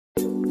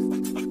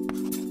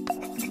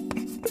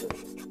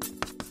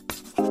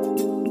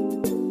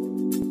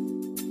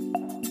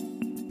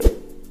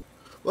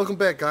Welcome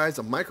back, guys.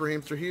 I'm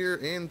MicroHamster here,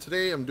 and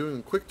today I'm doing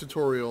a quick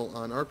tutorial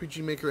on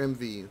RPG Maker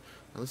MV.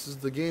 Now, this is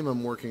the game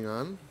I'm working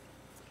on,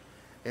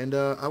 and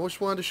I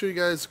just wanted to show you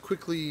guys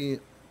quickly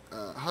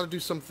how to do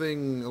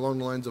something along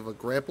the lines of a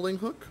grappling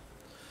hook.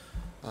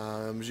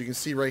 As you can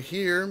see right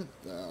here,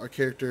 our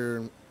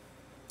character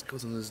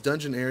goes in this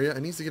dungeon area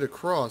and needs to get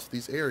across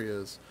these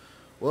areas.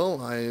 Well,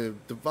 I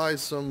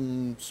devised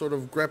some sort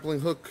of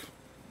grappling hook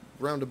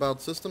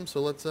roundabout system,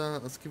 so let's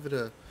give it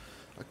a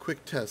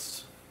quick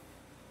test.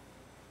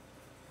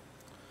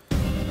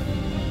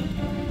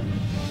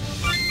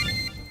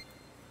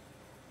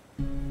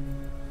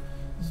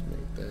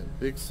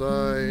 Big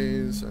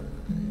size. Alright.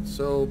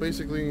 So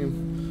basically,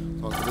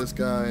 talk to this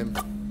guy.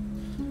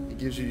 He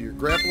gives you your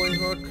grappling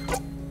hook.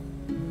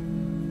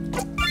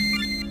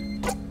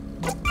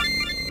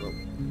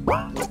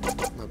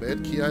 My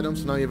bad. Key item.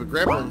 So now you have a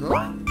grappling hook.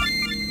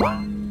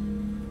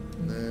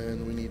 And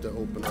then we need to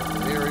open up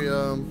an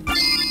area.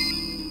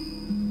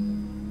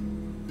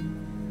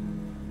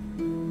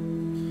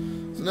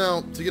 So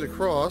now to get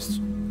across,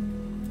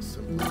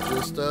 simply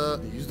just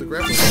use the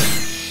grappling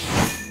hook.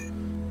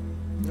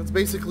 That's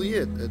basically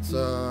it. It's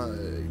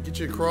get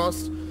you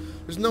across.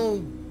 There's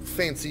no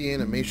fancy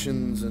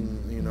animations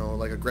and, you know,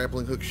 like a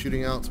grappling hook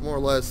shooting out. It's more or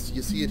less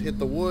you see it hit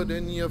the wood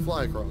and you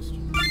fly across.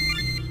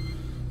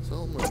 So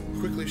I'm gonna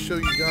quickly show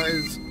you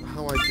guys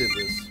how I did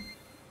this.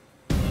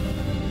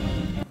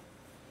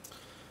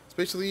 So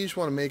basically you just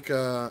want to make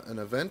an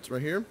event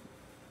right here.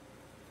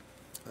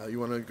 You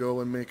want to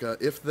go and make a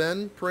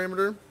if-then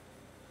parameter.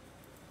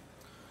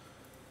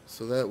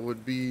 So that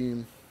would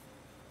be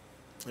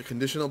a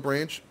conditional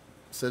branch.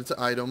 Set it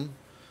to item,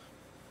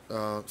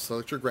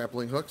 select your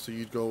grappling hook, so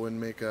you'd go and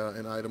make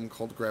an item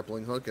called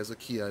grappling hook as a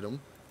key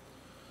item.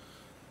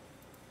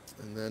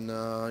 And then,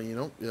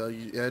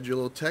 you add your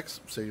little text,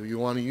 say you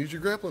want to use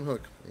your grappling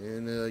hook,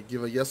 and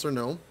give a yes or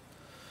no.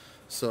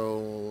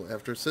 So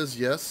after it says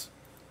yes,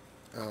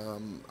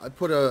 I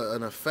put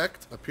an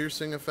effect, a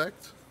piercing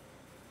effect,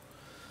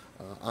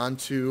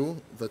 onto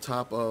the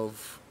top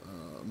of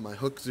my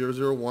hook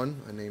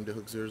 001. I named it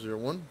hook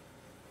 001.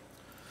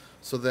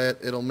 So that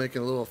it'll make a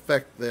little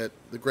effect that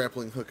the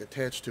grappling hook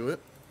attached to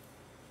it.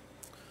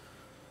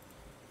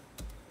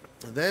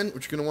 And then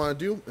what you're going to want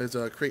to do is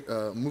create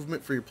a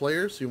movement for your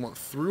players. So you want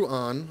through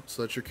on,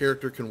 so that your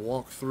character can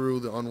walk through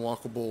the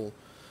unwalkable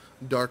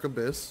dark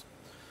abyss.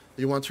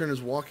 You want to turn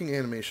his walking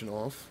animation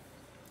off,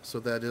 so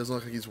that it doesn't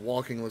look like he's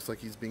walking, it looks like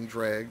he's being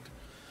dragged.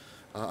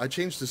 I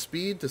changed the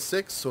speed to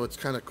 6, so it's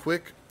kind of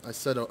quick. I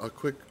set a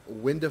quick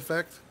wind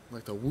effect,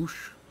 like the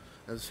whoosh,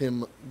 as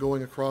him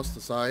going across the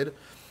side.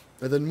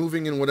 And then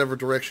moving in whatever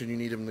direction you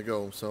need him to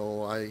go.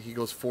 So he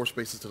goes 4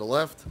 spaces to the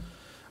left.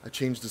 I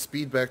change the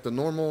speed back to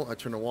normal. I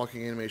turn the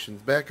walking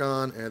animations back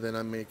on, and then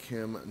I make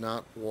him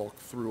not walk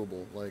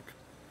throughable. Like,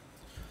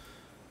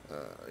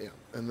 yeah.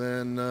 And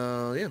then,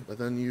 yeah. But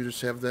then you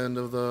just have the end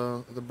of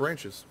the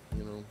branches.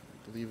 You know,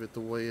 leave it the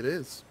way it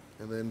is,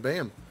 and then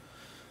bam.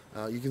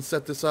 You can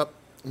set this up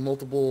in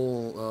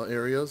multiple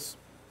areas.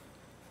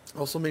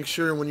 Also, make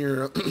sure when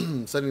you're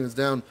setting this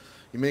down,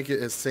 you make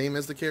it as same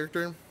as the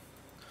character,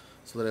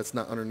 so that it's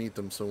not underneath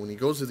them. So when he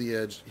goes to the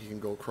edge, he can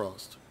go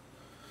across.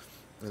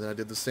 And then I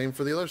did the same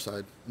for the other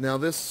side. Now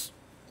this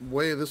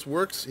way this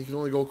works, he can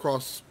only go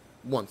across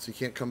once. He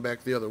can't come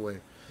back the other way.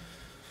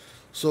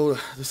 So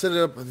to set it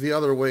up the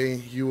other way,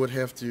 you would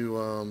have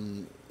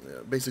to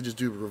basically just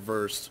do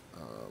reversed.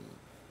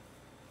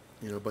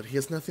 But he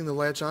has nothing to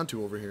latch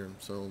onto over here.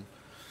 So,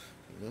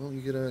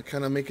 you gotta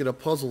kind of make it a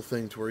puzzle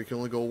thing to where you can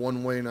only go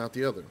one way, not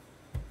the other.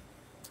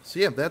 So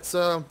yeah, that's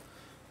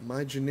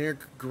my generic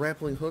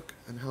grappling hook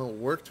and how it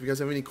worked. If you guys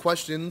have any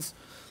questions,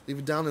 leave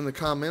it down in the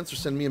comments or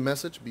send me a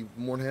message. I'd be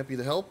more than happy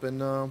to help,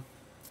 and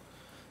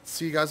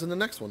see you guys in the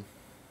next one.